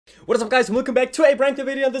What is up, guys? Welcome back to a brand new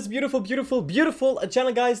video on this beautiful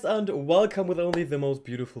channel, guys, and welcome with only the most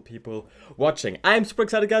beautiful people watching. I'm super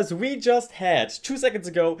excited, guys. We just had 2 seconds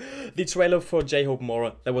ago the trailer for Jhope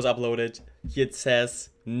More that was uploaded. Here it says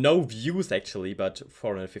no views actually, but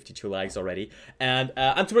 452 likes already. And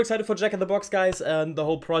I'm super excited for Jack in the Box, guys, and the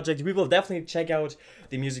whole project. We will definitely check out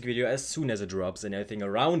the music video as soon as it drops and everything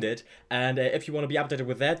around it. And if you want to be updated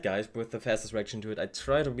with that, guys, with the fastest reaction to it, I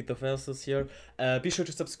try to be the fastest here. Be sure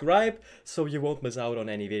to subscribe so you won't miss out on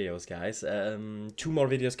any videos, guys. 2 more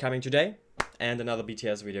videos coming today and another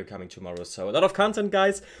BTS video coming tomorrow. So a lot of content,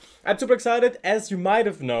 guys. I'm super excited. As you might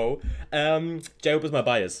have known, Jhope is my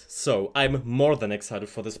bias, so I'm more than excited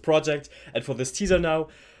for this project and for this teaser now.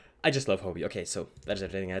 I just love Hobie. Okay, so that is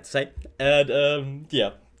everything I had to say. And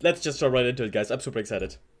yeah, let's just jump right into it, guys. I'm super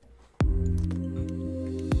excited.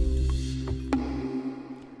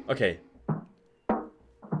 Okay.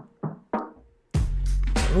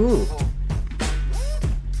 Ooh.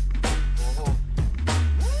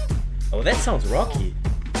 Oh, that sounds rocky.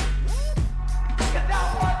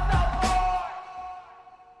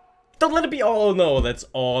 Don't let it be all. Oh, no, that's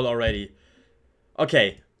all already.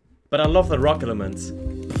 Okay, but I love the rock elements.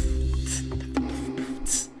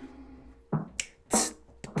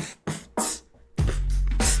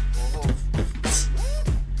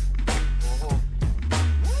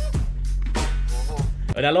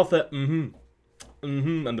 And I love the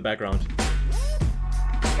in the background.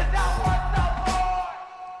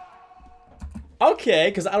 Okay,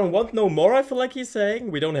 because I don't want no more, I feel like he's saying.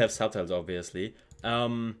 We don't have subtitles, obviously.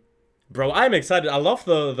 Bro, I'm excited. I love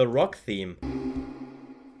the rock theme.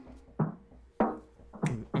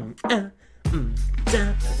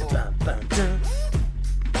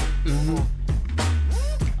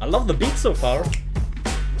 I love the beat so far.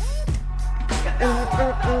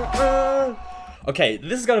 Okay,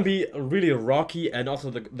 this is gonna be really rocky, and also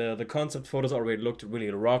the concept photos already looked really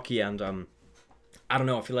rocky, and I don't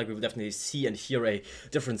know, I feel like we will definitely see and hear a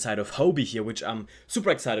different side of Hobie here, which I'm super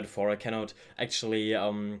excited for. I cannot actually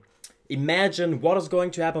imagine what is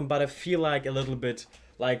going to happen, but I feel like a little bit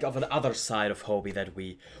like of an other side of Hobie that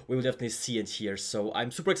we will definitely see and hear. So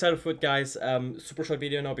I'm super excited for it, guys. Super short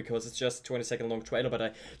video now because it's just 20-second long trailer, but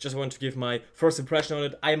I just want to give my first impression on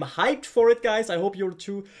it. I'm hyped for it, guys. I hope you're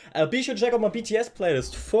too. Be sure to check out my BTS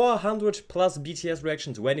playlist. 400 plus BTS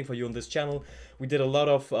reactions waiting for you on this channel. We did a lot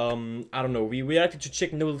of, I don't know, we reacted to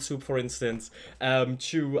chicken noodle soup, for instance,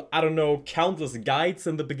 to, I don't know, countless guides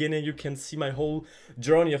in the beginning. You can see my whole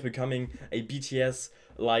journey of becoming a BTS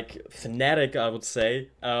like fanatic, I would say,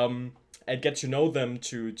 and get to know them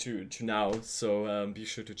to now. So be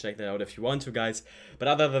sure to check that out if you want to, guys. But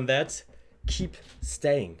other than that, keep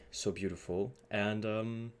staying so beautiful,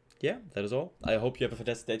 and yeah, that is all. I hope you have a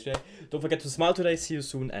fantastic day today. Don't forget to smile today. See you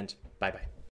soon, and bye bye.